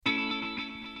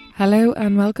Hello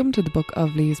and welcome to the Book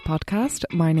of Leaves podcast.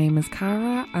 My name is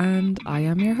Cara and I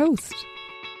am your host.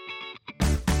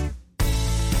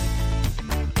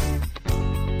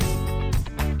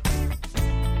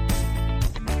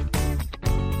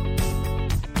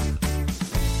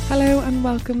 Hello and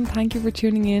welcome. Thank you for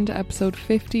tuning in to episode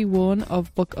 51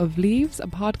 of Book of Leaves, a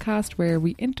podcast where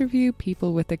we interview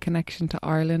people with a connection to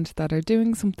Ireland that are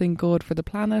doing something good for the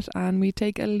planet, and we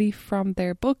take a leaf from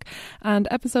their book. And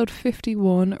episode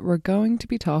 51, we're going to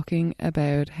be talking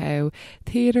about how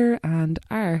theatre and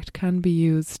art can be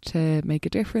used to make a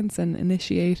difference and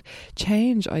initiate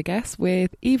change, I guess,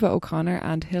 with Eva O'Connor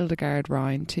and Hildegard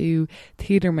Ryan, two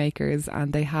theatre makers,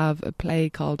 and they have a play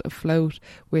called Afloat,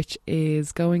 which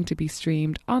is going to be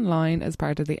streamed online as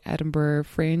part of the Edinburgh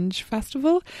Fringe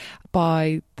Festival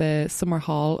by the Summer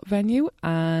Hall venue,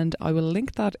 and I will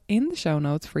link that in the show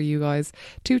notes for you guys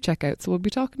to check out. So we'll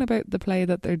be talking about the play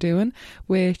that they're doing,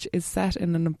 which is set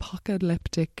in an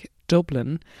apocalyptic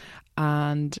Dublin,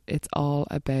 and it's all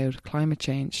about climate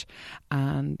change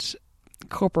and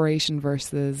corporation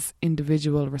versus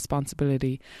individual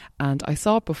responsibility. And I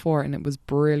saw it before and it was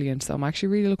brilliant, so I'm actually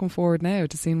really looking forward now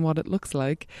to seeing what it looks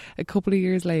like a couple of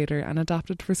years later and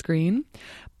adapted for screen.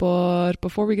 But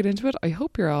before we get into it, I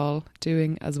hope you're all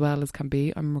doing as well as can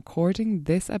be. I'm recording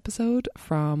this episode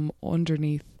from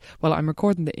underneath, well, I'm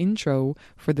recording the intro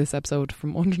for this episode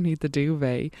from underneath the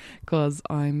duvet because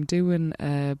I'm doing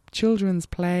a children's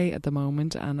play at the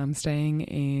moment and I'm staying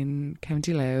in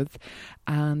County Louth,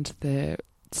 and the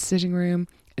sitting room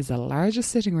is the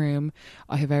largest sitting room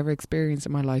I have ever experienced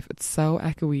in my life. It's so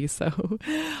echoey, so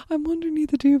I'm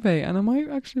underneath the duvet, and I might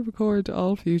actually record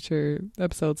all future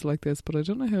episodes like this, but I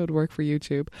don't know how it would work for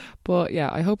YouTube. But yeah,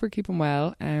 I hope we're keeping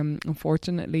well.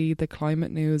 Unfortunately, the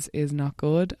climate news is not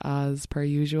good as per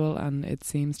usual, and it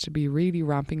seems to be really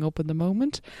ramping up at the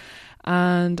moment.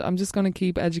 And I'm just going to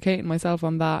keep educating myself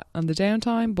on that and the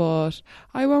downtime, but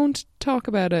I won't talk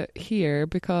about it here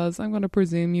because I'm going to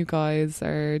presume you guys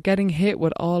are getting hit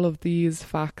with all of these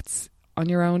facts on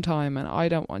your own time, and I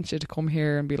don't want you to come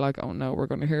here and be like, oh no, we're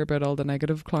going to hear about all the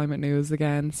negative climate news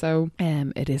again. So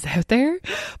it is out there,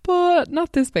 but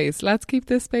not this space. Let's keep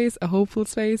this space a hopeful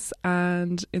space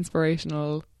and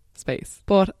inspirational space.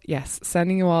 But yes,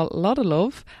 sending you all a lot of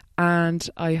love, and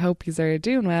I hope you are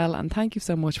doing well, and thank you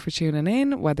so much for tuning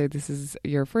in, whether this is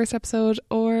your first episode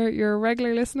or you're a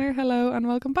regular listener. Hello and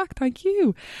welcome back. Thank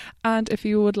you. And if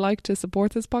you would like to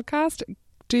support this podcast,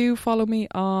 do follow me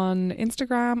on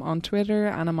Instagram, on Twitter,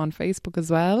 and I'm on Facebook as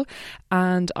well.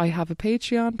 And I have a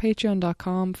Patreon,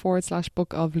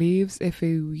 patreon.com/Book of Leaves if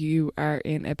you are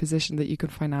in a position that you can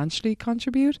financially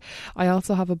contribute. I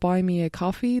also have a Buy Me a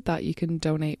Coffee that you can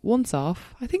donate once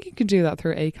off. I think you can do that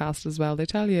through Acast as well. They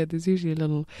tell you there's usually a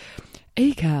little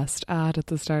Acast ad at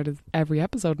the start of every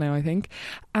episode now, I think.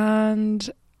 And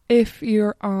if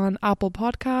you're on Apple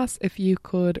Podcasts, if you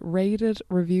could rate it,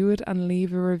 review it, and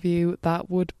leave a review, that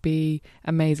would be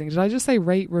amazing. Did I just say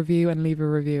rate, review, and leave a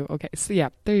review? Okay, so yeah,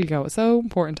 there you go. It's so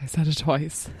important I said it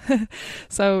twice.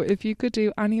 So if you could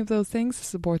do any of those things to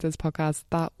support this podcast,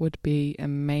 that would be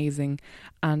amazing.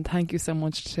 And thank you so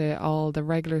much to all the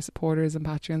regular supporters and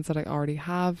patrons that I already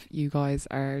have. You guys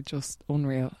are just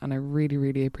unreal, and I really,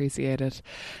 really appreciate it.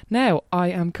 Now, I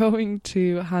am going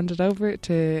to hand it over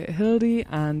to Hildy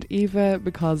and Eva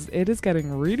because it is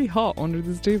getting really hot under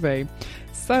this duvet.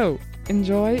 So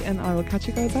enjoy, and I will catch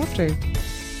you guys after.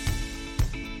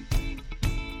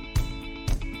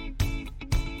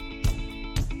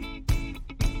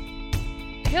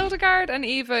 Hildegard and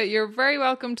Eva, you're very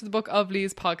welcome to the Book of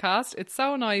Leaves podcast. It's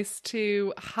so nice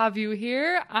to have you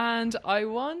here, and I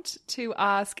want to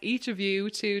ask each of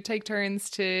you to take turns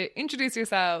to introduce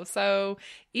yourselves. So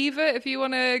Eva, if you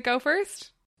want to go first.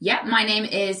 Yeah, my name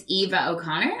is Eva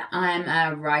O'Connor. I'm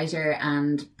a writer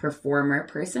and performer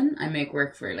person. I make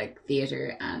work for like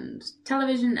theatre and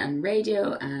television and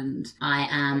radio, and I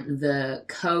am the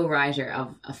co-writer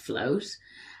of Afloat,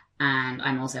 and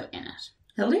I'm also in it.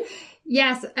 Hildy?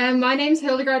 Yes, my name's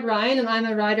Hildegard Ryan, and I'm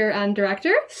a writer and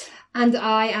director, and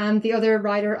I am the other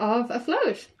writer of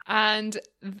Afloat. And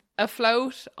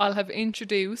Afloat I'll have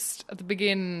introduced at the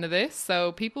beginning of this,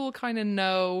 so people will kind of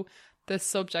know the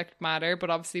subject matter, but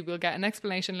obviously we'll get an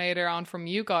explanation later on from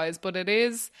you guys. But it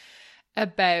is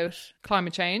about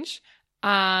climate change,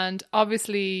 and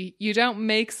obviously you don't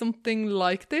make something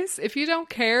like this if you don't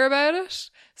care about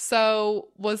it. So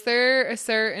was there a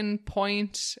certain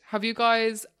point, have you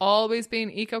guys always been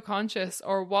eco-conscious,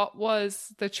 or what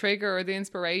was the trigger or the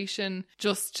inspiration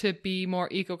just to be more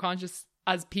eco-conscious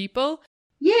as people?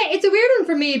 Yeah, it's a weird one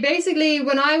for me. Basically,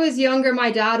 when I was younger, my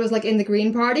dad was like in the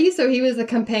Green Party, so he was the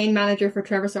campaign manager for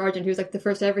Trevor Sargent, who was like the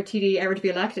first ever TD ever to be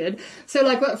elected. So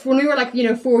like when we were like,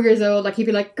 4 years old, like he'd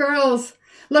be like, girls,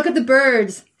 look at the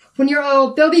birds. When you're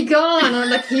old, they'll be gone. And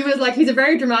like he's a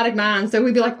very dramatic man, so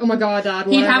we'd be like, oh my god, Dad,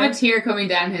 whatever. He'd have a tear coming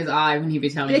down his eye when he'd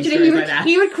be telling you Literally, stories like that.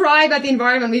 he would cry about the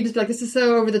environment. We'd just be like, this is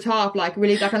so over the top, like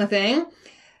really that kind of thing.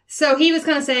 So he was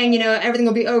kind of saying, everything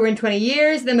will be over in 20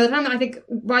 years. Then by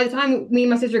the time me and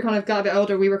my sister kind of got a bit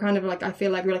older, we were kind of like, I feel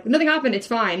like we were like, nothing happened, it's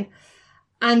fine.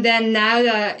 And then now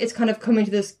that it's kind of coming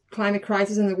to this climate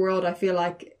crisis in the world, I feel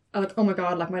like, oh my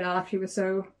god, like my dad actually was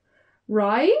so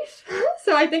right.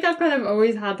 So I think I've kind of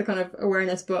always had the kind of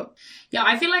awareness, but... Yeah,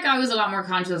 I feel like I was a lot more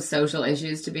conscious of social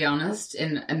issues, to be honest,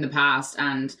 in the past.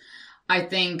 And I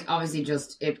think obviously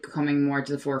just it coming more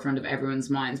to the forefront of everyone's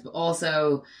minds, but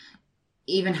also...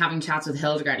 even having chats with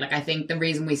Hildegard, like I think the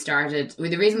reason we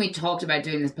talked about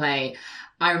doing this play,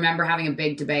 I remember having a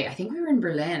big debate. I think we were in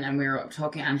Berlin and we were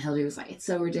talking, and Hildy was like, it's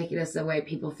so ridiculous the way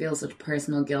people feel such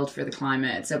personal guilt for the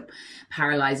climate. It so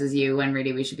paralyzes you when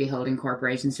really we should be holding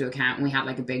corporations to account. And we had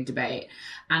like a big debate.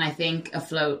 And I think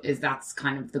that's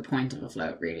kind of the point of a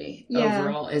float, really. Yeah.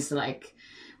 Overall, is to like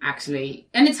actually,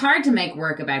 and it's hard to make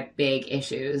work about big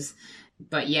issues.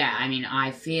 But yeah, I mean,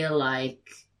 I feel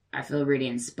really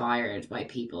inspired by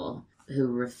people who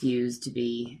refuse to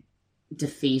be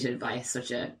defeated by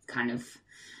such a kind of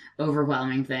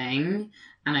overwhelming thing.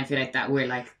 And I feel like that we're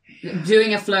like,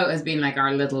 doing a float has been like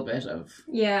our little bit of...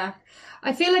 Yeah.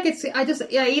 I feel like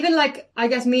even like, I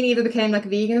guess me and Eva became like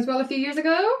vegan as well a few years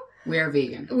ago. We are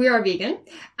vegan.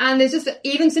 And it's just,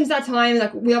 even since that time,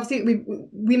 like,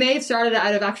 we may have started it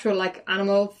out of actual, like,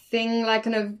 animal thing, like,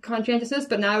 kind of conscientiousness,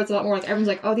 but now it's a lot more like, everyone's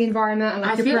like, oh, the environment and,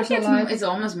 like, your personal life. It's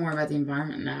almost more about the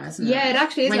environment now, isn't it? Yeah, it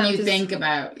actually is. When you think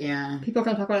about, people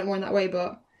can talk about it more in that way,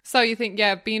 but... So you think,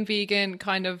 being vegan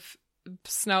kind of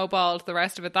snowballed the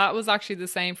rest of it. That was actually the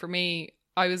same for me.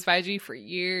 I was veggie for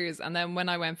years, and then when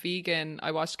I went vegan,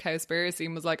 I watched Cowspiracy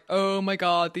and was like, oh my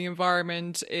god, the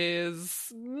environment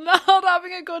is not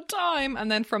having a good time. And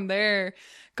then from there,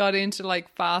 got into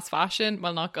like fast fashion.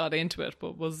 Well, not got into it,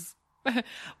 but was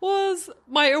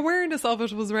my awareness of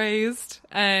it was raised.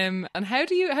 And how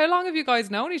long have you guys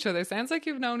known each other? Sounds like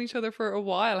you've known each other for a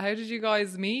while. How did you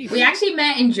guys meet? We actually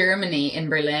met in Germany, in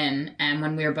Berlin,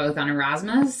 when we were both on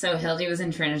Erasmus. So Hildy was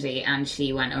in Trinity and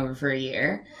she went over for a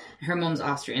year. Her mum's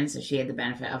Austrian, so she had the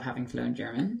benefit of having fluent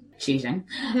German. Cheating.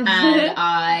 And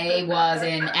I was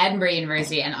in Edinburgh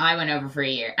University and I went over for a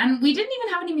year. And we didn't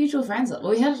even have any mutual friends. Well,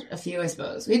 we had a few, I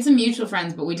suppose. We had some mutual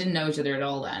friends, but we didn't know each other at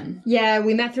all then. Yeah,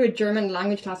 we met through a German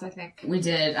language class, I think. We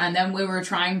did. And then we were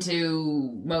trying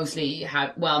to mostly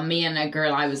me and a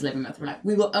girl I was living with were like,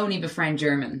 we will only befriend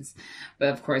Germans. But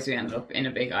of course we ended up in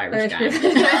a big Irish gang.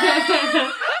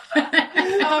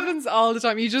 It happens all the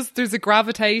time. There's a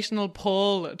gravitational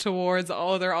pull towards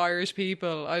other Irish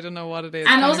people. I don't know what it is.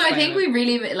 And also I think we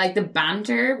really, like, the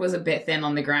banter was a bit thin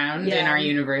on the ground in our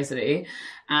university.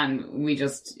 And we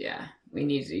just, we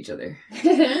needed each other.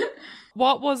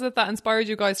 What was it that inspired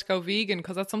you guys to go vegan?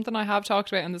 Because that's something I have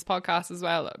talked about in this podcast as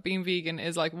well. Being vegan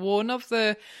is like one of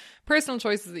the personal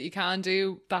choices that you can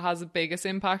do that has the biggest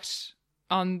impact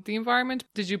on the environment.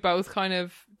 Did you both kind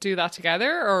of do that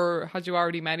together, or had you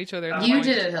already met each other? You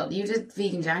did it, Hill. You did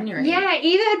Vegan January. Yeah,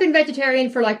 Eva had been vegetarian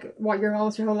for like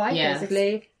almost your whole life,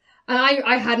 basically. And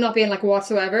I had not been like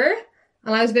whatsoever.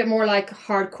 And I was a bit more like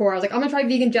hardcore. I was like, I'm going to try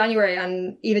Vegan January.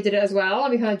 And Eva did it as well.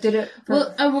 And we kind of did it.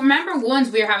 Well, I remember once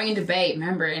we were having a debate,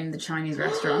 in the Chinese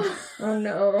restaurant. Oh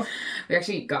no. We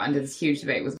actually got into this huge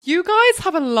debate with... You guys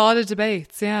have a lot of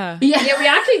debates, yeah. Yeah, we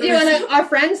actually do. And our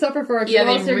friends suffer for it. Yeah,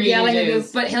 they really yelling do. At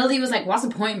us. But Hildy was like, what's the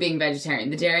point in being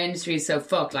vegetarian? The dairy industry is so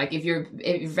fucked. Like, if you're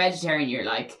vegetarian, you're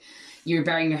like... You're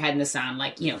burying your head in the sand,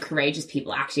 like, courageous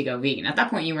people actually go vegan. At that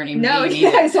point, you weren't even vegan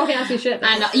either. I was talking absolute shit.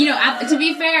 And, to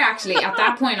be fair, actually, at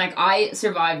that point, like, I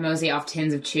survived mostly off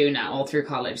tins of tuna all through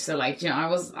college. So, like, I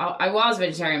was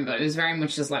vegetarian, but it was very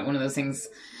much just, like, one of those things,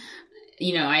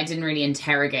 I didn't really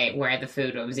interrogate where the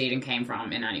food I was eating came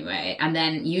from in any way. And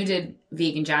then you did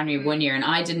Vegan January one year, and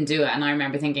I didn't do it. And I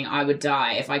remember thinking I would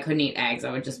die. If I couldn't eat eggs,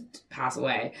 I would just pass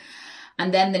away.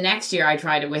 And then the next year I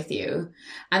tried it with you.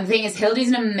 And the thing is, Hildy's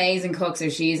an amazing cook, so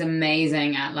she's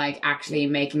amazing at like actually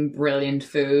making brilliant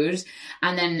food.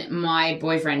 And then my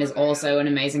boyfriend is also an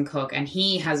amazing cook, and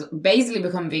he has basically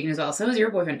become vegan as well. So is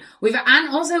your boyfriend. And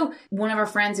also one of our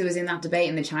friends who was in that debate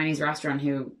in the Chinese restaurant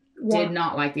who did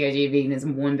not like the idea of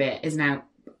veganism one bit is now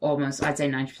almost, I'd say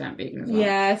 90% vegan as well.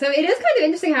 Yeah, so it is kind of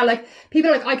interesting how like people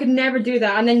are like, I could never do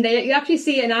that, and then you actually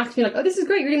see it in action, like, oh, this is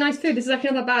great, really nice food. This is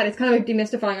actually not that bad. It's kind of like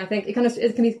demystifying. I think it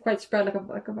can be quite spread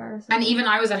like a virus. And even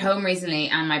I was at home recently,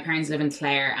 and my parents live in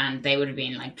Clare, and they would have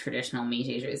been like traditional meat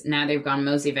eaters. Now they've gone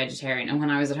mostly vegetarian. And when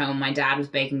I was at home, my dad was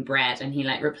baking bread, and he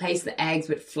like replaced the eggs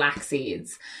with flax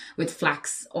seeds, with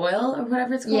flax oil or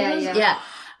whatever it's called. Yeah.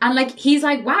 And like, he's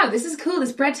like, wow, this is cool.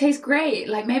 This bread tastes great.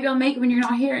 Like, maybe I'll make it when you're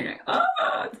not here. And you're like,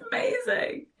 oh, it's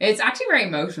amazing. It's actually very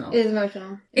emotional. It is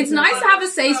emotional. It's nice to have a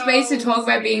safe space to talk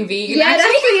about being vegan. Yeah, it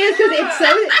actually is,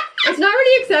 because it's not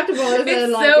really acceptable, is it?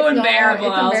 It's like, so it's unbearable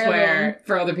not, elsewhere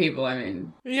for other people, I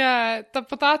mean. Yeah,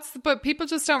 but people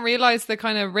just don't realize the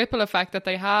kind of ripple effect that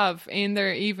they have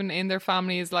even in their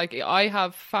families. Like, I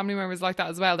have family members like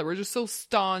that as well, that were just so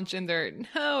staunch in their,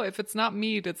 no, if it's not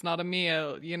meat, it's not a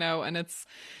meal, you know, and it's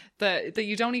that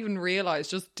you don't even realize,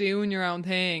 just doing your own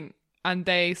thing, and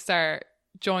they start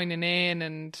joining in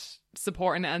and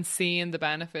supporting it and seeing the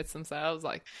benefits themselves.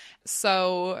 Like,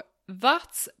 so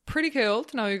that's pretty cool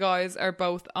to know you guys are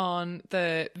both on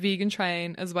the vegan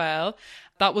train as well.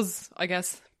 That was, I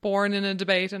guess, born in a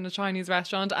debate in a Chinese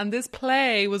restaurant, and this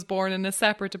play was born in a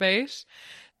separate debate.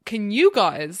 Can you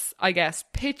guys, I guess,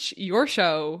 pitch your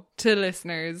show to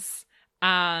listeners,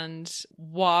 and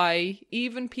why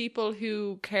even people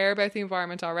who care about the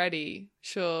environment already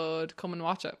should come and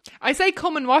watch it? I say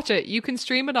come and watch it. You can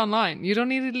stream it online. You don't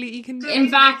need to. You can. In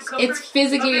fact, it's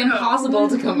physically impossible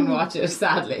to come and watch it,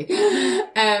 sadly.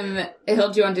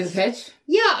 Hill, do you want to do the pitch?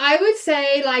 Yeah, I would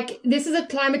say, like, this is a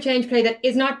climate change play that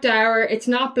is not dour, it's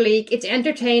not bleak, it's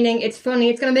entertaining, it's funny,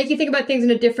 it's going to make you think about things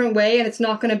in a different way, and it's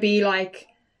not going to be, like,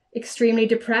 extremely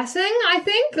depressing, I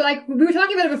think. Like, we were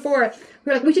talking about it before. We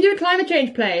were like, we should do a climate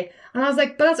change play. And I was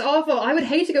like, but that's awful. I would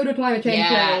hate to go to a climate change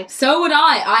play. So would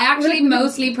I. I actually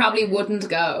mostly probably wouldn't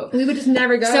go. We would just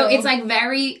never go. So it's like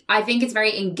I think it's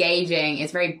very engaging.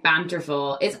 It's very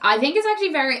banterful. I think it's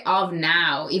actually very of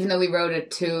now, even though we wrote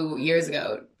it 3 years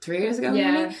ago,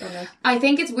 yeah. Maybe? I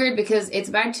think it's weird because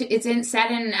it's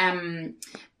set in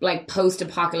like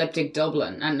post-apocalyptic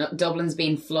Dublin, and Dublin's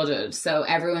being flooded. So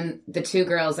the two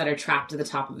girls that are trapped at the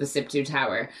top of the SIP2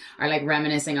 tower are like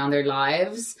reminiscing on their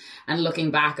lives and looking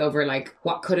back over like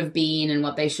what could have been and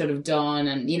what they should have done.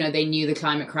 And, you know, they knew the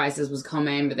climate crisis was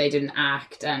coming, but they didn't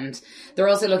act. And they're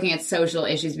also looking at social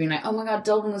issues, being like, oh my God,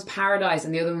 Dublin was paradise.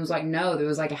 And the other one was like, no, there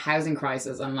was like a housing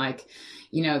crisis, and like,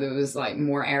 you know, there was like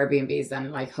more Airbnbs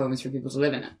than like homes for people to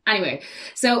live in. Anyway,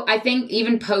 so I think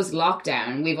even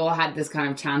post-lockdown, we've all had this kind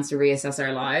of chance to reassess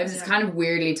our lives. Yeah. It's kind of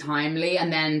weirdly timely.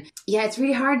 And then, yeah, it's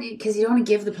really hard because you don't want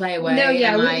to give the play away. No,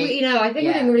 yeah, I think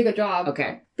we're doing a really good job.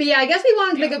 Okay. But yeah, I guess we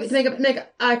wanted to make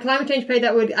a climate change play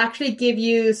that would actually give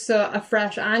you a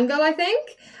fresh angle, I think,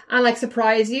 and like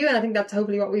surprise you. And I think that's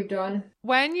hopefully what we've done.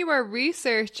 When you were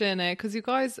researching it, because you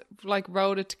guys like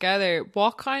wrote it together,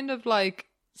 what kind of like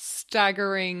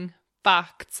staggering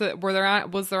facts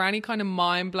was there any kind of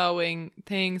mind-blowing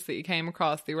things that you came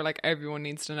across that you were like, everyone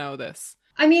needs to know this?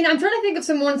 I mean, I'm trying to think of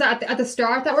some ones at the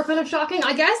start that were kind of shocking.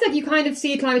 I guess like you kind of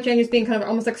see climate change as being kind of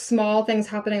almost like small things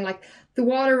happening, like the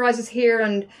water rises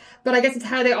here, but I guess it's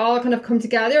how they all kind of come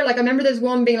together. Like I remember there's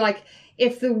one being like,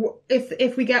 if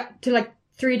we get to like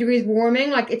 3 degrees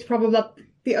warming, like it's probably that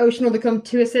the ocean will become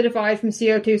too acidified from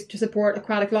CO2 to support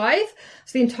aquatic life,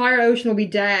 so the entire ocean will be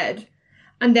dead.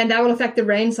 And then that will affect the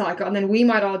rain cycle, and then we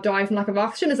might all die from lack of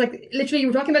oxygen. It's like, literally,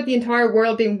 we're talking about the entire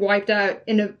world being wiped out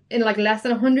in like less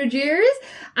than 100 years.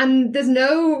 And there's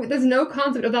no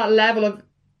concept of that level of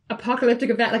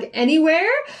apocalyptic event, like, anywhere.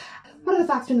 What are the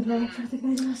facts in the play? I'm trying to think of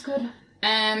anything else good.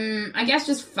 I guess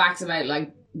just facts about,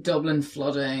 like, Dublin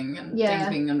flooding and things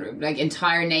being like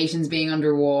entire nations being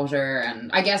underwater,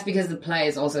 and I guess because the play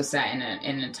is also set in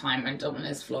a time when Dublin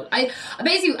is flooded.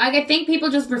 I think people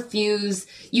just refuse.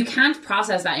 You can't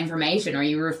process that information, or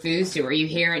you refuse to, or you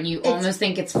hear it and you almost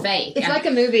think it's fake. It's like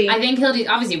a movie. I think Hildy,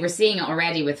 obviously we're seeing it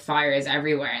already with fires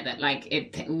everywhere, that like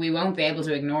we won't be able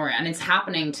to ignore it, and it's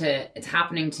happening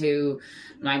to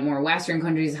like more Western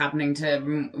countries, happening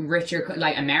to richer,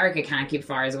 like America can't keep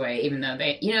fires away, even though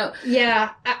they, you know.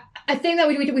 Yeah, I think that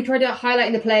we tried to highlight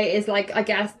in the play is like, I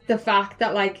guess, the fact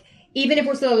that like, even if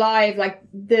we're still alive, like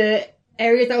the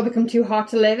areas that will become too hot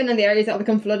to live in and the areas that will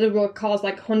become flooded will cause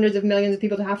like hundreds of millions of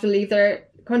people to have to leave their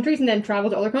countries and then travel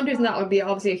to other countries, and that would be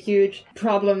obviously a huge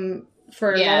problem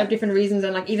for a lot of different reasons,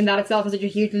 and like even that itself is such a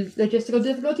huge logistical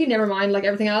difficulty, never mind like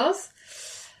everything else.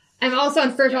 And also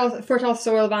on fertile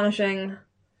soil vanishing.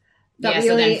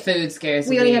 Then food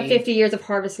scarcity. We only have 50 years of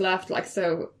harvest left, like,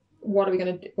 so what are we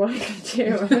gonna do?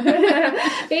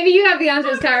 Maybe you have the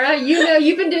answers, Cara. You know,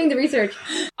 you've been doing the research.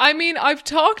 I mean, I've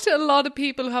talked to a lot of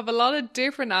people who have a lot of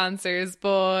different answers,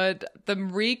 but the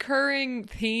recurring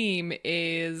theme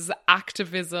is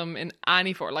activism in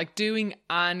any form, like doing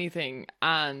anything.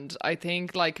 And I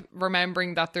think like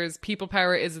remembering that there's people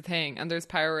power is a thing and there's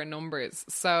power in numbers.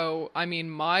 So, I mean,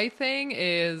 my thing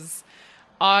is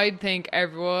I think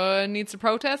everyone needs to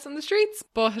protest in the streets,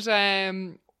 but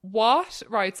what?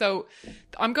 Right, so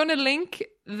I'm going to link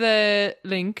the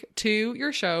link to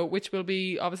your show, which will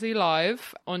be obviously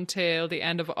live until the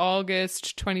end of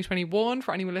August 2021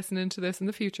 for anyone listening to this in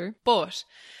the future. But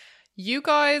you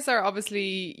guys are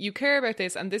obviously, you care about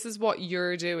this and this is what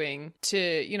you're doing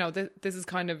to, you know, this is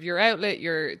kind of your outlet,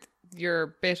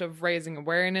 your bit of raising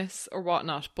awareness or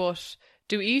whatnot. But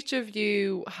do each of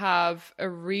you have a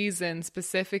reason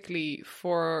specifically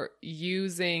for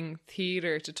using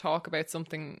theatre to talk about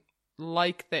something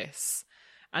like this?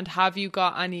 And have you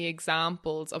got any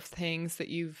examples of things that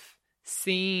you've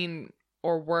seen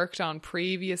or worked on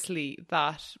previously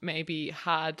that maybe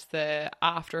had the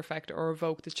after effect or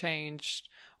evoked the change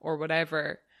or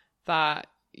whatever that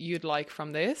you'd like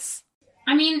from this?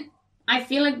 I mean, I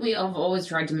feel like we have always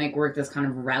tried to make work that's kind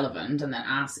of relevant and then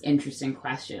ask interesting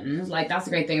questions. Like, that's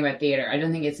the great thing about theatre. I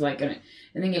don't think it's like I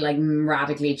think it like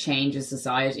radically changes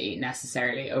society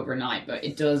necessarily overnight, but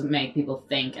it does make people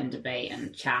think and debate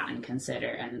and chat and consider.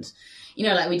 And, you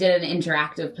know, like we did an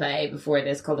interactive play before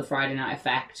this called The Friday Night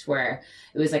Effect, where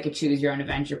it was like a choose your own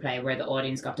adventure play where the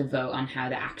audience got to vote on how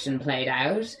the action played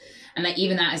out. And like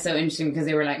even that is so interesting because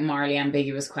they were like morally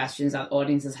ambiguous questions that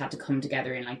audiences had to come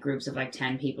together in like groups of like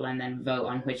 10 people and then vote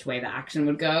on which way the action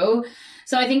would go.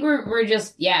 So I think we're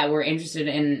just, yeah, we're interested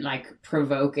in like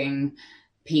provoking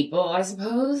people, I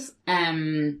suppose.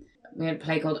 We had a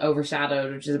play called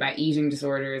Overshadowed, which is about eating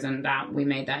disorders, and that we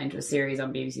made that into a series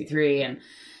on BBC Three. And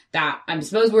that, I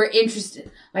suppose we're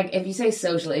interested, like if you say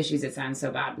social issues, it sounds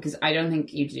so bad because I don't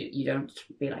think you don't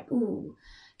be like, ooh,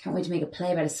 can't wait to make a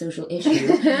play about a social issue.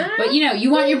 But, you know,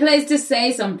 you want your plays to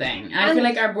say something. And I feel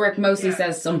like our work mostly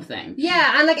says something.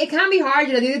 Yeah, and, like, it can be hard.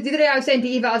 You know, the other day I was saying to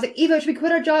Eva, I was like, Eva, should we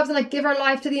quit our jobs and, like, give our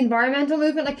life to the environmental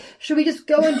movement? Like, should we just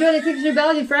go and join the Extinction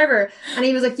Rebellion forever? And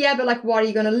he was like, yeah, but, like, what are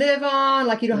you going to live on?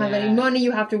 Like, you don't have any money.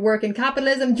 You have to work in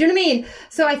capitalism. Do you know what I mean?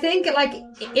 So I think, like,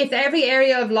 if every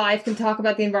area of life can talk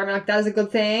about the environment, like, that is a good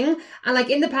thing. And,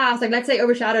 like, in the past, like, let's say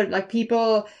Overshadowed, like,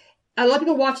 a lot of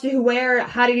people watched it who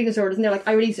had eating disorders and they're like,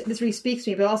 this really speaks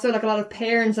to me. But also like a lot of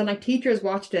parents and like teachers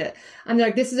watched it and they're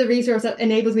like, this is a resource that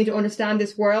enables me to understand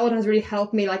this world and has really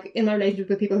helped me like in my relationship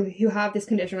with people who have this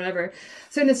condition or whatever.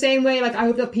 So in the same way, like I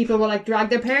hope that people will like drag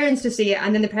their parents to see it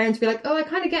and then the parents be like, oh, I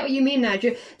kind of get what you mean now. Do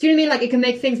you know what I mean? Like it can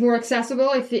make things more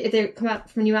accessible if they come out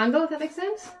from a new angle, if that makes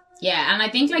sense. Yeah, and I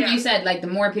think like you said, like the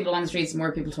more people on the streets, the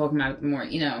more people talking about it, the more,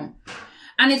 you know.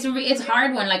 And it's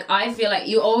hard when, like, I feel like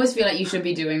you always feel like you should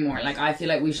be doing more. Like, I feel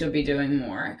like we should be doing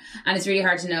more. And it's really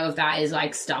hard to know if that is,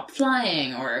 like, stop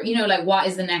flying or, you know, like, what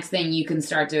is the next thing you can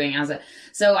start doing as a...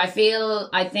 So I feel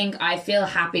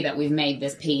happy that we've made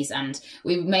this piece and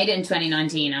we've made it in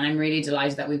 2019 and I'm really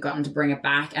delighted that we've gotten to bring it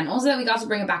back. And also that we got to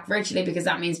bring it back virtually because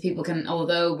that means people can,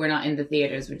 although we're not in the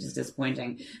theatres, which is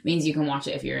disappointing, means you can watch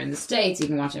it if you're in the States, you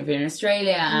can watch it if you're in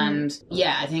Australia. And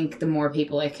yeah, I think the more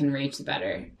people it can reach, the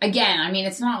better. Again, I mean,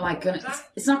 it's not like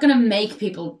it's not gonna make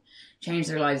people change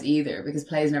their lives either because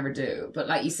plays never do. But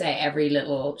like you say, every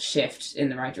little shift in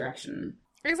the right direction.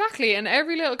 Exactly, and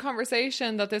every little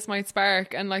conversation that this might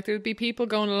spark, and like there'd be people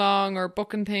going along or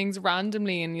booking things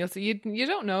randomly, and you'll see you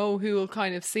don't know who will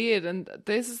kind of see it. And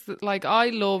this is like I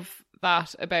love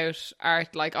that about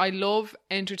art. Like I love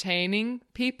entertaining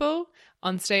people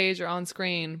on stage or on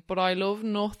screen, but I love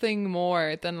nothing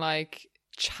more than like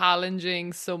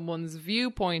challenging someone's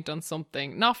viewpoint on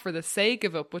something, not for the sake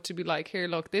of it, but to be like, here,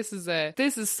 look, this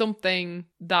is something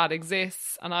that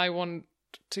exists, and I want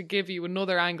to give you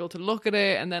another angle to look at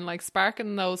it, and then like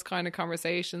sparking those kind of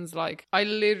conversations. Like I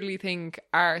literally think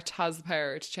art has the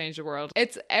power to change the world.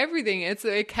 It's everything.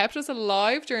 It kept us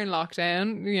alive during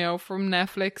lockdown, you know, from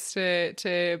Netflix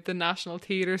to the National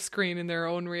Theatre screening their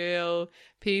own real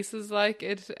pieces like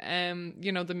it.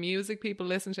 You know, the music people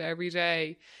listen to every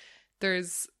day.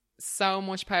 There's so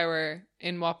much power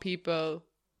in what people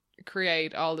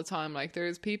create all the time. Like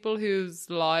there's people whose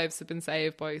lives have been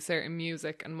saved by certain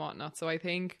music and whatnot. So I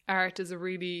think art is a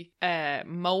really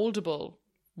moldable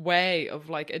way of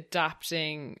like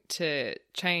adapting to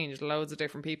change loads of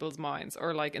different people's minds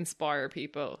or like inspire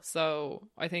people. So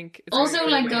I think it's also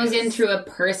really like cool goes when in through a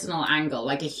personal angle,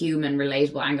 like a human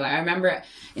relatable angle. I remember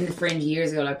in the Fringe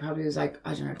years ago, like probably it was like,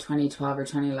 I don't know, 2012 or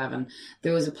 2011,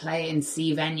 there was a play in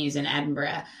C venues in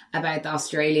Edinburgh about the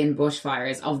Australian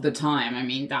bushfires of the time. I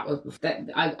mean,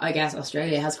 I guess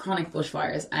Australia has chronic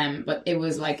bushfires, but it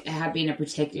was like, it had been a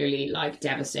particularly like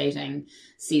devastating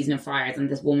season of fires, and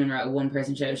this woman wrote a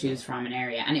one-person show. She was from an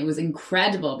area, and it was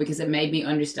incredible because it made me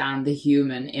understand the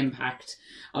human impact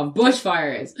of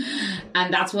bushfires.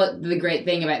 And that's what the great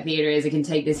thing about theatre is, it can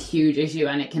take this huge issue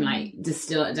and it can like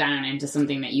distill it down into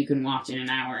something that you can watch in an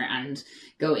hour and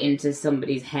go into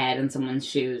somebody's head and someone's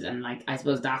shoes, and like I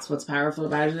suppose that's what's powerful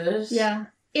about it. Yeah.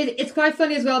 It's quite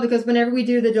funny as well because whenever we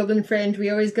do the Dublin Fringe, we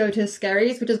always go to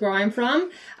Skerries, which is where I'm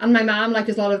from. And my mom, like,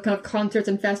 does a lot of kind of concerts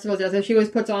and festivals. So she always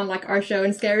puts on, like, our show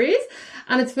in Skerries.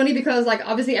 And it's funny because, like,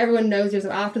 obviously everyone knows you.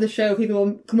 So after the show, people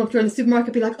will come up to her in the supermarket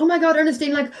and be like, oh my God,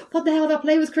 Ernestine, like, what the hell? That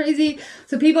play was crazy.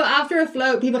 So people, after a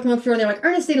float, people come up to her and they're like,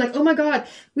 Ernestine, like, oh my God,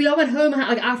 we all went home and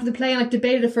like, after the play and, like,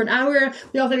 debated it for an hour.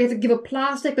 We all thought we had to give up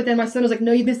plastic. But then my son was like,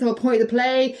 no, you missed the whole point of the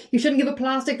play. You shouldn't give up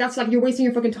plastic. That's like, you're wasting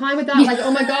your fucking time with that. Like,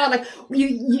 oh my God, like,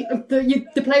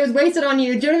 the play was wasted on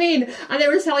you. Do you know what I mean? And they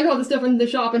were just telling all the stuff in the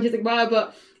shop, and she's like, wow,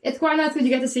 but it's quite nice because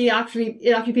you get to see actually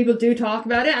people do talk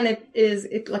about it, and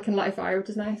it like can light a fire, which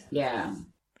is nice. Yeah.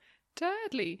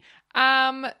 Deadly.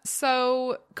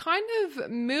 So kind of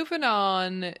moving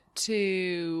on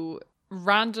to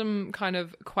random kind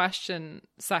of question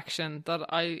section that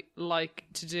I like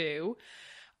to do.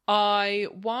 I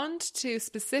want to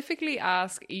specifically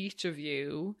ask each of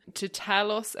you to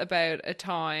tell us about a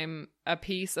time a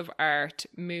piece of art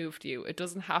moved you. It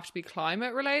doesn't have to be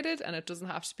climate related, and it doesn't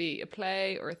have to be a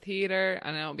play or a theatre,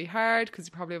 and it'll be hard because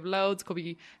you probably have loads. Could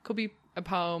be a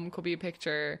poem, could be a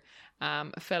picture,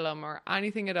 a film, or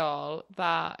anything at all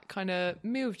that kind of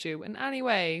moved you in any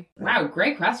way. Wow,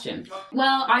 great question.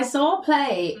 Well, I saw a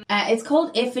play. It's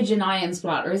called Iphigenia in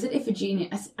Splot, or is it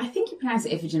Iphigenia? I think you pronounce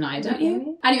it Iphigenia, don't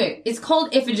you? Anyway, it's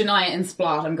called Iphigenia in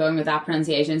Splot. I'm going with that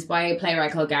pronunciation. It's by a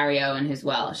playwright called Gary Owen, who's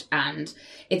Welsh, and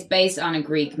it's based on a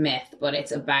Greek myth, but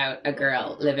it's about a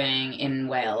girl living in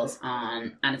Wales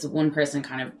and it's a one-person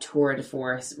kind of tour de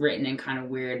force written in kind of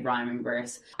weird rhyming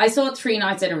verse. I saw it 3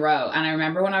 nights in a row, and I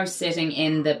remember when I was sitting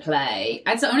in the play,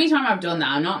 it's the only time I've done that.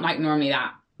 I'm not like normally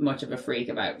that much of a freak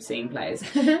about seeing plays.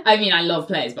 I mean, I love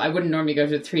plays, but I wouldn't normally go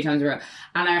to it 3 times in a row.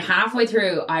 And halfway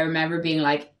through, I remember being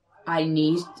like, I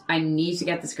need to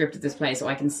get the script of this play so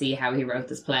I can see how he wrote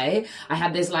this play. I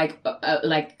had this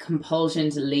like compulsion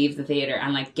to leave the theatre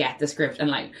and like get the script and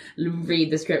like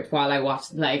read the script while I watched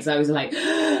the play, because I was like,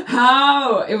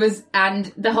 how it was.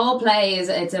 And the whole play is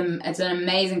it's an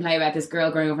amazing play about this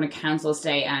girl growing up in a council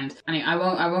estate, and I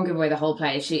won't give away the whole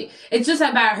play. It's just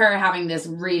about her having this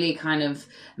really kind of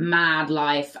mad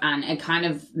life, and it kind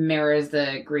of mirrors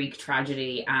the Greek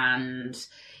tragedy. And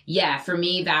yeah, for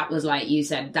me, that was like you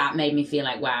said, that made me feel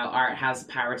like, wow, art has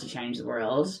the power to change the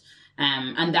world.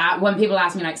 And that when people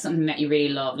ask me like something that you really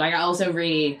love, like I also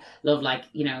really love like,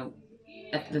 you know,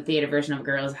 the theatre version of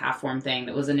Girls Half-Formed Thing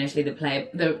that was initially the play,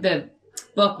 the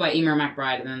book by Emer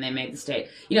McBride, and then they made the stage.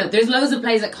 You know, there's loads of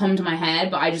plays that come to my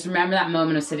head, but I just remember that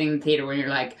moment of sitting in the theatre when you're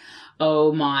like,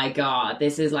 oh my God,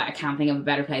 this is like, I can't think of a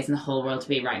better place in the whole world to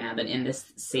be right now than in this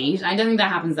seat. I don't think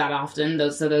that happens that often.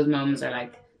 Those moments are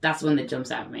like, that's one that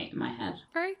jumps out of me in my head.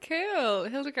 Very cool.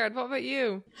 Hildegard, what about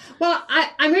you? Well,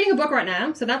 I'm reading a book right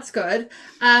now, so that's good.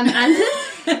 And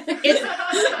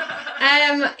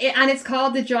it's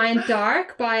called The Giant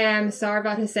Dark by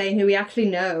Sarvat Hussain, who we actually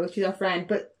know. She's our friend.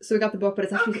 So we got the book, but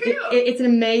it's actually it's an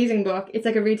amazing book. It's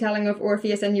like a retelling of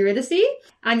Orpheus and Eurydice.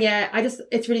 And yeah,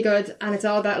 it's really good. And it's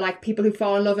all about like people who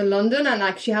fall in love in London. And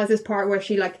like she has this part where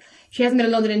she hasn't been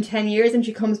in London in 10 years, and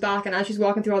she comes back, and as she's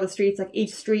walking through all the streets, like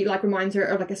each street like reminds her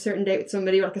of like a certain date with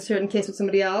somebody or like a certain kiss with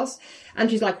somebody else. And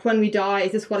she's like, when we die,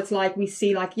 is this what it's like? We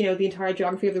see like, you know, the entire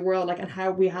geography of the world, like, and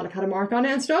how we had a mark on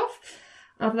it and stuff.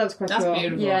 I thought that was quite cool. That's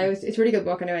beautiful. Yeah, it's a really good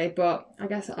book anyway, but I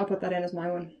guess I'll put that in as my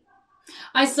one.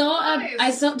 I saw,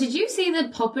 did you see the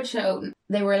puppet show?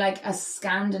 They were like a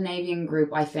Scandinavian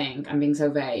group, I think. I'm being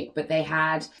so vague, but they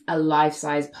had a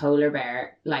life-size polar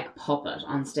bear like puppet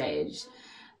on stage.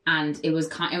 And it was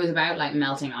about like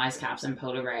melting ice caps and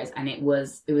polar bears, and it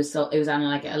was on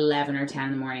like 11 or 10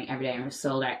 in the morning every day, and it was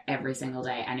sold out every single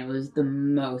day, and it was the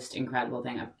most incredible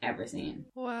thing I've ever seen.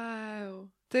 Wow.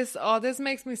 This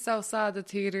makes me so sad that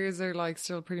theatres are like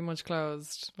still pretty much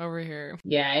closed over here.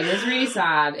 Yeah, it was really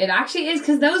sad. It actually is,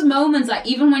 because those moments, like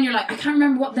even when you're like, I can't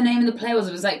remember what the name of the play was,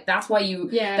 it was like, that's when you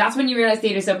realise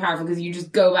theatre's so powerful, because you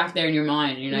just go back there in your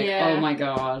mind and you're like, oh my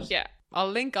God. Yeah. I'll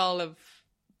link all of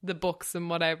the books and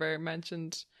whatever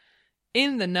mentioned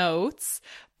in the notes.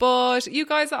 But you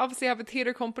guys obviously have a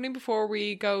theatre company. Before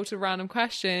we go to random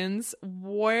questions,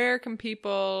 where can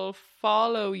people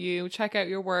follow you, check out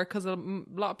your work? Because a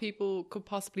lot of people could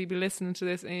possibly be listening to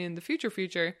this in the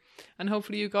future, and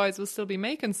hopefully you guys will still be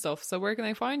making stuff. So where can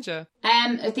they find you?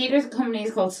 A theatre company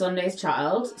is called Sunday's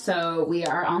Child. So we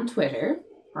are on Twitter.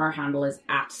 Our handle is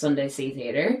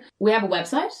 @SundaySeaTheatre. We have a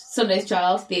website,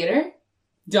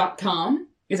 SundaysChildTheatre.com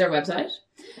is our website.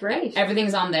 Great.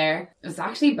 Everything's on there. It's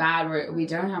actually bad. We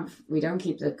don't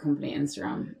keep the company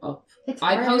Instagram up.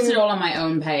 I post it all on my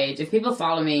own page. If people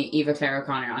follow me, Eva Claire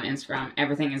O'Connor on Instagram,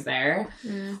 everything is there.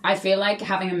 I feel like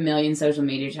having a million social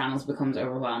media channels becomes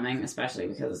overwhelming, especially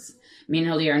because me and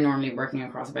Hildy are normally working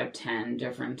across about 10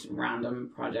 different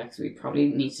random projects. We probably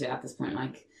need to, at this point,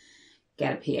 like,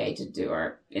 get a PA to do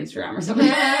our Instagram or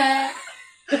something.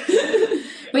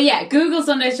 But yeah, Google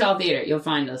Sunday's Child Theatre. You'll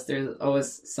find us. There's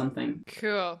always something.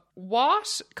 Cool.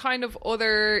 What kind of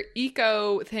other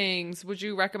eco things would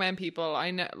you recommend people?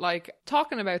 I know, like,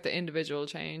 talking about the individual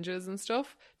changes and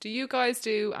stuff. Do you guys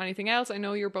do anything else? I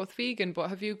know you're both vegan, but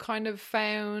have you kind of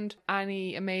found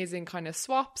any amazing kind of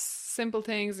swaps, simple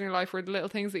things in your life, or the little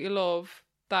things that you love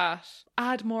that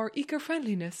add more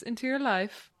eco-friendliness into your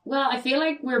life? Well, I feel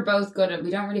like we're both good at, we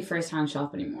don't really first-hand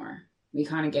shop anymore. We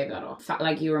kind of gave that up.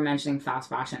 Like you were mentioning fast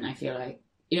fashion, I feel like,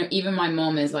 you know, even my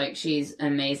mum is like, she's an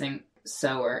amazing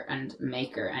sewer and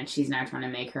maker, and she's now trying to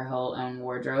make her whole own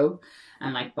wardrobe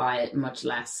and like buy much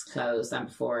less clothes than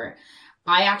before.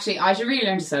 I should really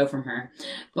learn to sew from her,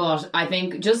 but I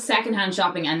think just secondhand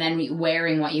shopping and then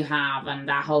wearing what you have and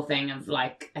that whole thing of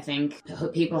like, I think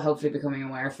people hopefully becoming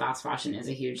aware of fast fashion is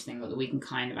a huge thing that we can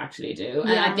kind of actually do.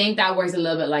 And I think that works a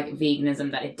little bit like veganism,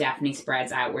 that it definitely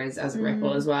spreads outwards as a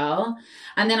ripple as well.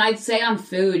 And then I'd say on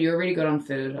food, you're really good on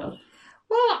food. Well,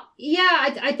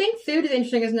 yeah, I think food is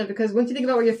interesting, isn't it? Because once you think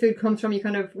about where your food comes from, you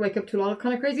kind of wake up to a lot of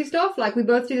kind of crazy stuff. Like we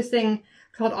both do this thing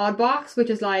called Oddbox, which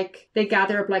is like they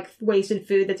gather up like wasted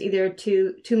food that's either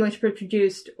too much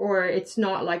produced or it's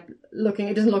not like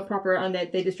it doesn't look proper, and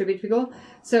they distribute to people.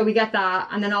 So we get that,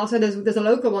 and then also there's a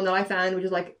local one that I found, which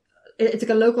is like it's like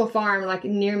a local farm like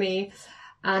near me.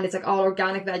 And it's like all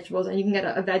organic vegetables, and you can get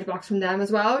a veg box from them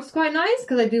as well, which is quite nice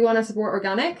because I do want to support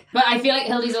organic. But I feel like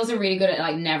Hildy's also really good at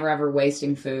like never ever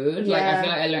wasting food. Yeah. Like I feel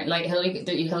like I learned like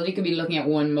Hildy could be looking at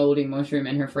one moldy mushroom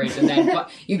in her fridge, and then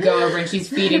you go over and she's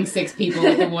feeding 6 people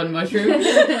with the one mushroom.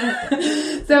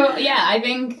 So yeah, I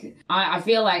think I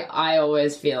feel like I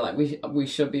always feel like we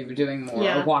should be doing more.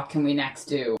 Yeah. Or what can we next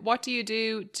do? What do you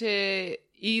do to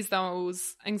ease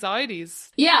those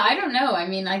anxieties? Yeah, I don't know. I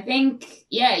mean, I think,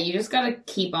 yeah, you just gotta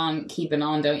keep on keeping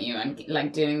on, don't you? And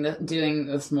like doing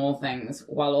the small things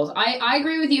while also... I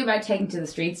agree with you about taking to the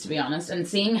streets, to be honest, and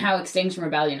seeing how Extinction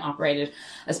Rebellion operated,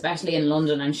 especially in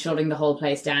London, and shutting the whole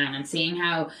place down, and seeing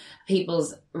how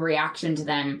people's reaction to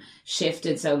them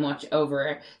shifted so much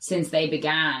over since they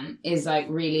began is like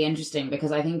really interesting,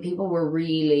 because I think people were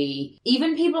really,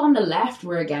 even people on the left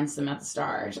were against them at the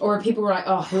start, or people were like,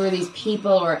 oh, who are these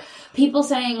people, or people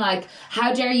saying like,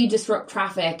 how dare you disrupt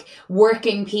traffic,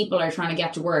 working people are trying to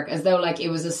get to work, as though like it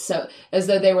was as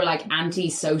though they were like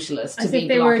anti-socialist to be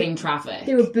blocking traffic.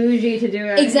 They were bougie to do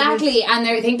it. Exactly. And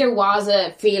I think there was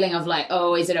a feeling of like,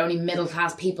 oh, is it only middle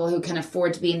class people who can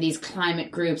afford to be in these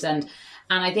climate groups? And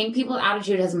I think people's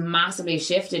attitude has massively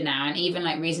shifted now. And even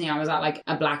like recently I was at like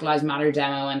a Black Lives Matter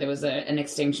demo, and there was an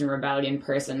Extinction Rebellion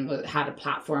person who had a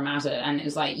platform at it. And it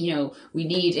was like, you know, we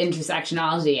need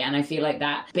intersectionality. And I feel like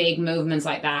that big movements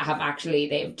like that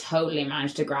they've totally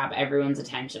managed to grab everyone's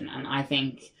attention. And I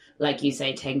think, like you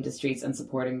say, taking to streets and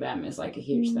supporting them is like a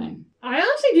huge thing. I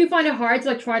honestly do find it hard to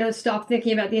like try to stop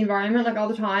thinking about the environment like all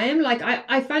the time. Like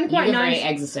I find it quite nice.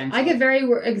 Very existential. I get very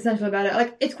existential about it.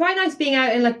 Like it's quite nice being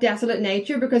out in like desolate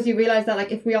nature, because you realize that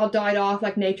like if we all died off,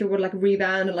 like nature would like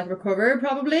rebound and like recover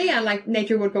probably, and like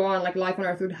nature would go on, like life on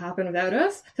Earth would happen without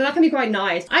us. So that can be quite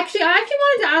nice. I actually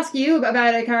wanted to ask you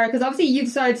about it, Cara, because obviously you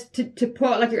decided to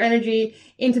put like your energy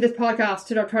into this podcast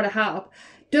to try to help.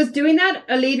 Does doing that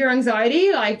alleviate your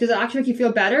anxiety? Like, does it actually make you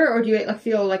feel better, or do you like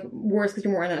feel like worse because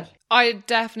you're more in it?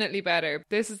 Definitely better.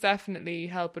 This is definitely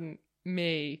helping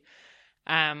me.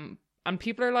 And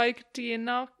people are like, do you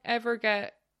not ever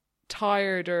get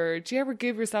tired, or do you ever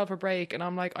give yourself a break? And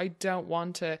I'm like, I don't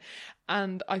want to.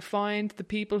 And I find the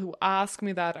people who ask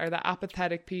me that are the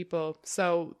apathetic people.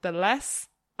 So the less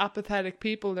apathetic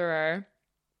people there are,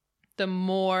 the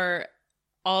more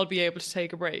I'll be able to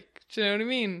take a break. Do you know what I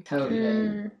mean?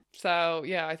 Totally. So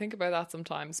yeah, I think about that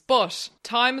sometimes. But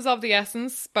time is of the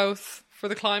essence, both for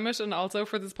the climate and also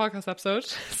for this podcast episode.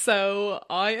 So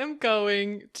I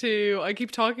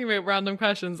keep talking about random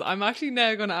questions. I'm actually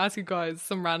now going to ask you guys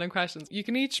some random questions. You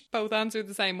can each both answer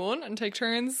the same one and take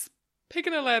turns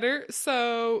picking a letter.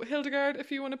 So Hildegard,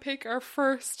 if you want to pick our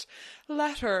first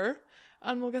letter,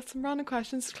 and we'll get some random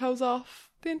questions to close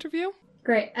off the interview.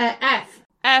 Great. F.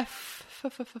 F.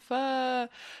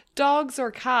 Dogs or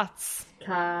cats?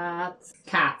 Cats.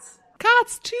 Cats.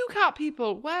 Cats, 2 cat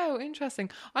people. Wow,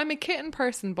 interesting. I'm a kitten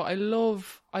person, but I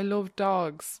love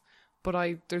dogs.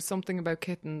 But there's something about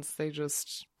kittens. They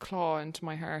just claw into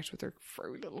my heart with their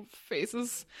furry little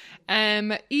faces.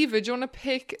 Eva, do you want to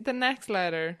pick the next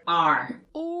letter? R.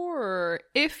 Or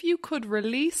if you could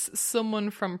release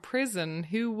someone from prison,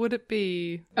 who would it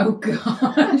be? Oh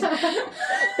God.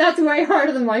 That's way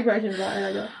harder than my question. But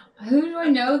I like it. Who do I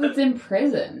know that's in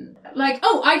prison? Like,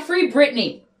 oh, I'd free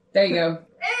Britney. There you go.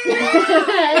 Hey.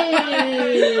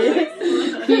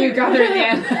 You got her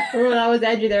again. Oh, that was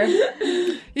edgy there.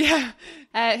 Yeah.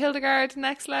 Hildegard,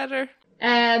 next letter.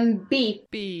 B.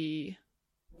 B.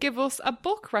 Give us a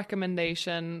book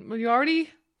recommendation. Well, you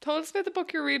already told us about the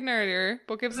book you're reading earlier,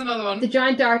 but give us another one. The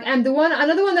Giant Dark. And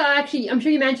another one that I'm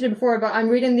sure you mentioned it before, but I'm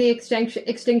reading the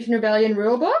Extinction Rebellion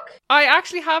rulebook. I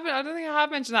actually haven't, I don't think I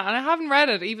have mentioned that, and I haven't read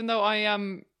it, even though I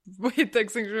am with the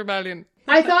Extinction Rebellion.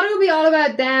 I thought it would be all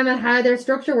about them and how their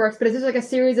structure works, but it's just like a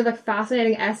series of like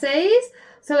fascinating essays.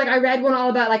 So like I read one all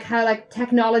about like how like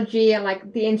technology and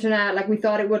like the internet, like we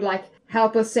thought it would like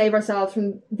help us save ourselves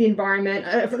from the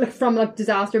environment, from like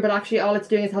disaster, but actually all it's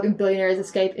doing is helping billionaires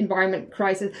escape environment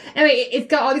crisis. Anyway, it's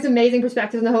got all these amazing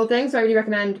perspectives on the whole thing, so I really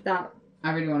recommend that.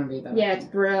 I really want to read that. Yeah, it's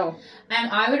brilliant.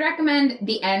 I would recommend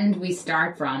The End We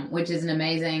Start From, which is an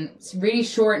amazing, really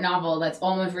short novel that's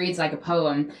almost reads like a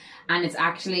poem, and it's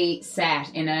actually set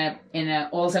in a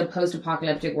also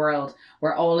post-apocalyptic world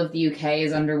where all of the UK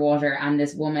is underwater, and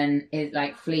this woman is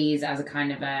like flees as a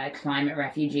kind of a climate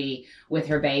refugee with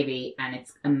her baby, and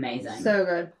it's amazing. So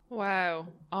good. Wow.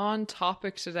 On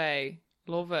topic today.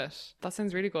 Love it. That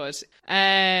sounds really good.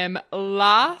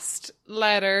 Last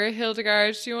letter,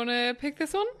 Hildegard, do you want to pick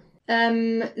this one?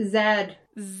 Z.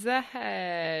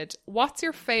 Z. What's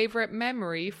your favourite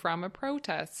memory from a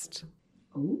protest?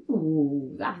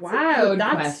 Ooh, that's a Wow, good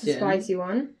that's question. a spicy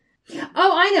one.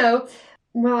 Oh, I know.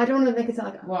 Well, I don't want to make it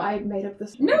sound like What? I made up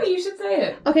this. No, you should say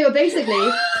it. Okay, well, basically,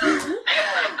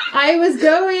 I was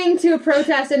going to a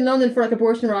protest in London for like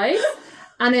abortion rights.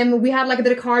 And then we had like a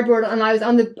bit of cardboard, and I was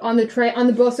on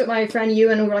the bus with my friend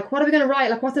Ewan, and we were like, what are we going to write?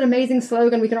 Like, what's an amazing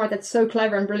slogan we can write that's so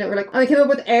clever and brilliant? We're like, and we came up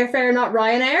with airfare, not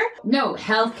Ryanair. No,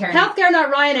 healthcare. Healthcare,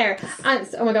 not Ryanair. And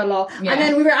oh my god, lol. Yeah. And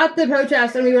then we were at the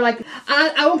protest, and we were like,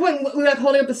 and at one point we were like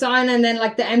holding up the sign, and then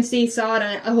like the MC saw it,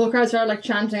 and the whole crowd started like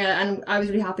chanting it, and I was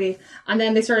really happy. And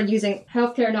then they started using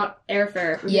healthcare, not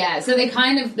airfare. Yeah, so it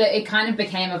kind of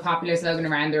became a popular slogan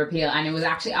around the repeal, and it was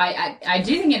actually I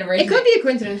do think it originally. It could be a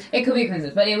coincidence. It could be a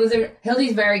coincidence, but it was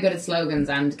Hildy's very good at slogans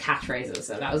and catchphrases,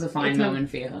 so that was a fine moment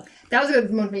for you. That was a good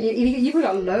moment. You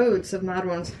got loads of mad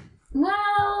ones.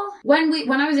 Well, when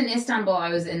I was in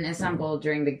Istanbul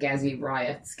during the Gezi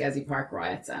Park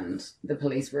riots, and the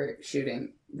police were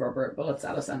shooting rubber bullets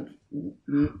at us, and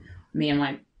me and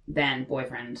my then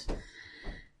boyfriend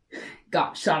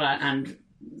got shot at and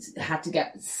had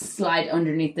to slide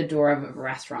underneath the door of a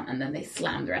restaurant, and then they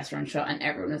slammed the restaurant shut, and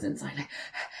everyone was inside like,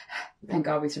 thank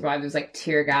God we survived. There was like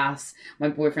tear gas. My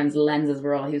boyfriend's lenses he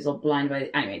was all blind by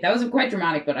anyway, that was quite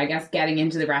dramatic, but I guess getting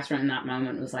into the restaurant in that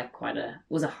moment was like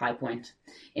was a high point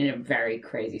in a very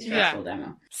crazy, stressful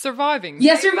demo. Surviving.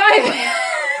 Yeah, surviving.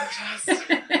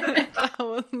 That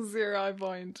was your high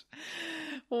point.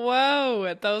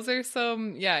 Wow, those are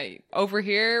some, over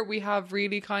here we have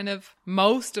really kind of,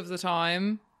 most of the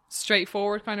time,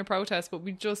 straightforward kind of protests, but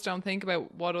we just don't think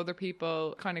about what other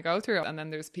people kind of go through. And then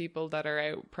there's people that are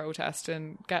out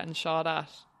protesting, getting shot at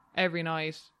every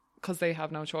night because they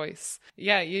have no choice.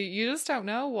 Yeah, you just don't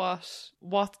know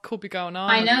what could be going on.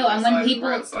 I know, and when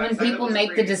people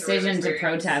make the decision to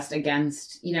protest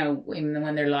against, even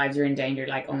when their lives are in danger,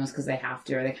 like almost because they have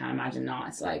to or they can't imagine not,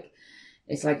 it's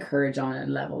like courage on a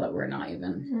level that we're not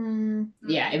even.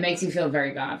 Yeah, it makes you feel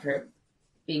very bad for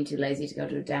being too lazy to go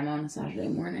to a demo on a Saturday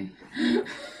morning.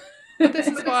 This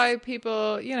is why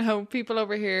people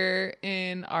over here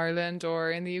in Ireland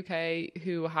or in the UK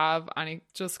who have any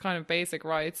just kind of basic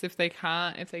rights, if they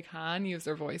can use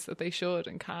their voice, that they should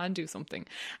and can do something.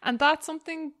 And that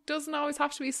something doesn't always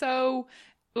have to be so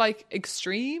like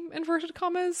extreme, inverted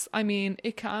commas. I mean,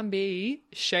 it can be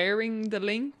sharing the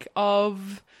link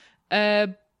of a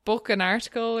book, an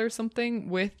article or something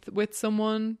with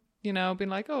someone you know, being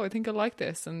like, oh, I think I like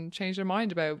this, and change their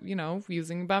mind about, you know,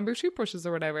 using bamboo toothbrushes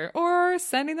or whatever, or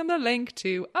sending them the link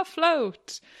to A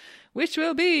Float, which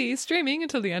will be streaming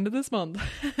until the end of this month.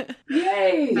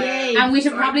 Yay! Yay. And we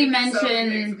should probably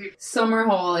mention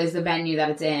Summerhall is the venue that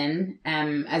it's in,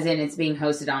 as in it's being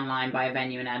hosted online by a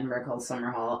venue in Edinburgh called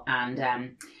Summerhall,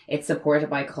 and it's supported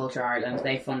by Culture Ireland.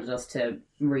 They funded us to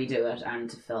redo it and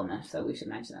to film it, so we should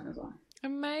mention them as well.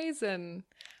 Amazing.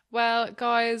 Well,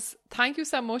 guys, thank you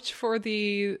so much for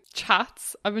the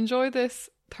chats. I've enjoyed this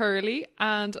thoroughly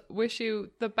and wish you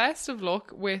the best of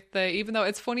luck with even though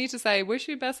it's funny to say wish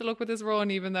you best of luck with this run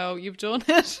even though you've done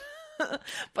it.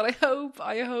 But I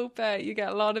hope you get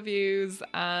a lot of views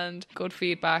and good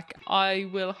feedback. I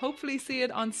will hopefully see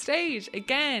it on stage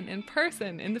again in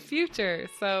person in the future.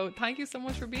 So thank you so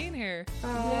much for being here.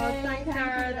 Oh, thanks,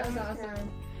 Cara. That was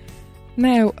awesome.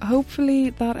 Now, hopefully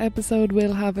that episode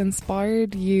will have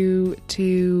inspired you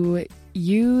to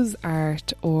use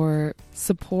art or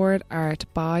support art,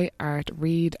 buy art,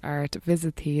 read art,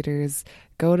 visit theatres,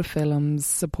 go to films,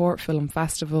 support film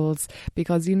festivals,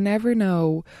 because you never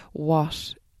know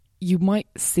what you might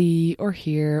see or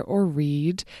hear or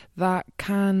read that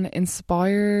can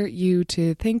inspire you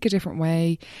to think a different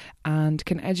way and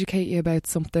can educate you about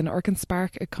something or can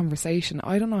spark a conversation.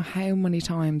 I don't know how many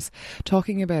times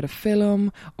talking about a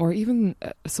film or even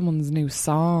someone's new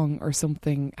song or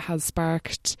something has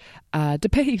sparked a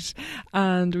debate.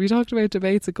 And we talked about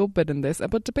debates a good bit in this,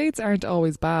 but debates aren't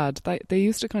always bad. They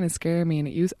used to kind of scare me,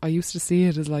 and I used to see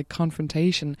it as like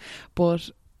confrontation,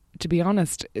 but to be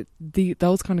honest,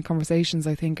 those kind of conversations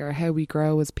I think are how we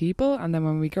grow as people, and then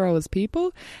when we grow as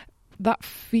people, that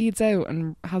feeds out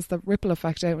and has the ripple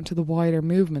effect out into the wider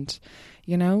movement,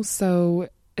 you know. So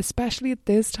especially at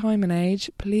this time and age,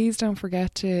 please don't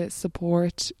forget to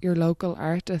support your local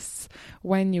artists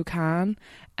when you can.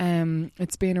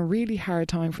 It's been a really hard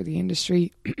time for the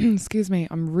industry. Excuse me.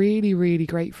 I'm really, really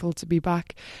grateful to be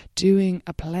back doing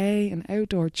a play. An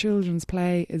outdoor children's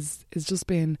play is just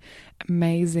been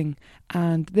amazing.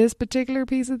 And this particular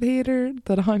piece of theatre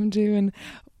that I'm doing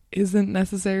isn't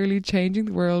necessarily changing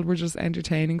the world. We're just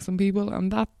entertaining some people,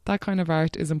 and that kind of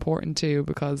art is important too,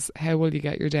 because how will you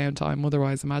get your downtime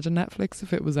otherwise? Imagine Netflix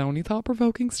if it was only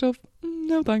thought-provoking stuff.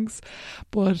 No thanks.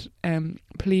 But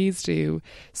please do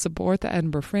support the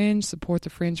Edinburgh Fringe, support the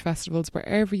Fringe festivals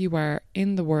wherever you are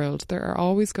in the world. There are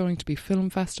always going to be film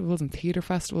festivals and theatre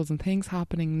festivals and things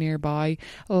happening nearby.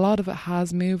 A lot of it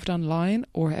has moved online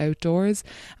or outdoors,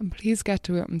 and please get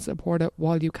to it and support it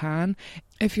while you can.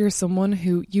 If you're someone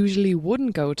who usually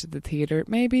wouldn't go to the theatre,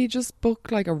 maybe just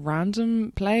book like a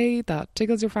random play that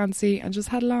tickles your fancy and just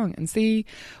head along and see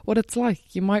what it's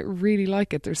like. You might really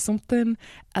like it. There's something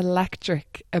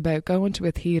electric about going to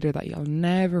a theatre that you'll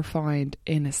never find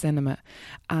in a cinema,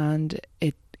 and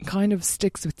it kind of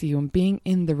sticks with you, and being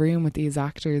in the room with these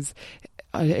actors,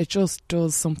 it just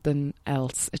does something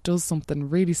else. It does something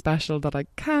really special that I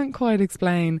can't quite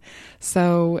explain.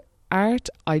 So art,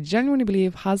 I genuinely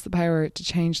believe, has the power to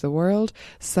change the world.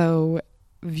 So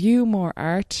view more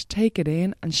art, take it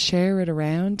in and share it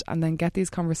around, and then get these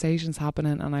conversations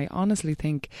happening. And I honestly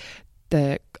think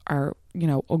that our, you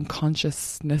know,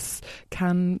 unconsciousness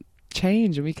can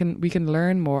change, and we can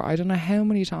learn more. I don't know how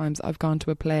many times I've gone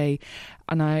to a play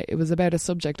and it was about a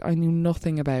subject I knew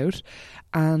nothing about,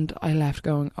 and I left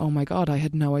going, oh my god, I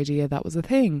had no idea that was a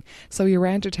thing. So you're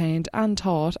entertained and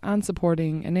taught and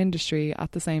supporting an industry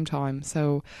at the same time.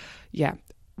 So yeah,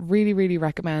 really, really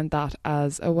recommend that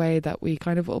as a way that we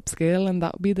kind of upskill, and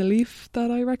that would be the leaf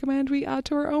that I recommend we add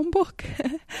to our own book.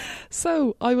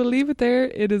 So I will leave it there.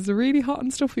 It is really hot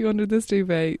and stuffy under this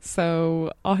duvet,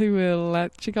 so I will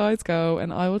let you guys go,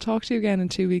 and I will talk to you again in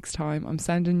 2 weeks' time. I'm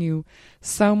sending you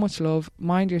so much love.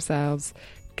 Mind yourselves,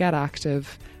 get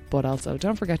active, but also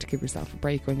don't forget to give yourself a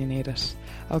break when you need it.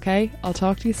 Okay, I'll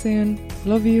talk to you soon.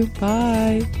 Love you.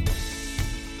 Bye.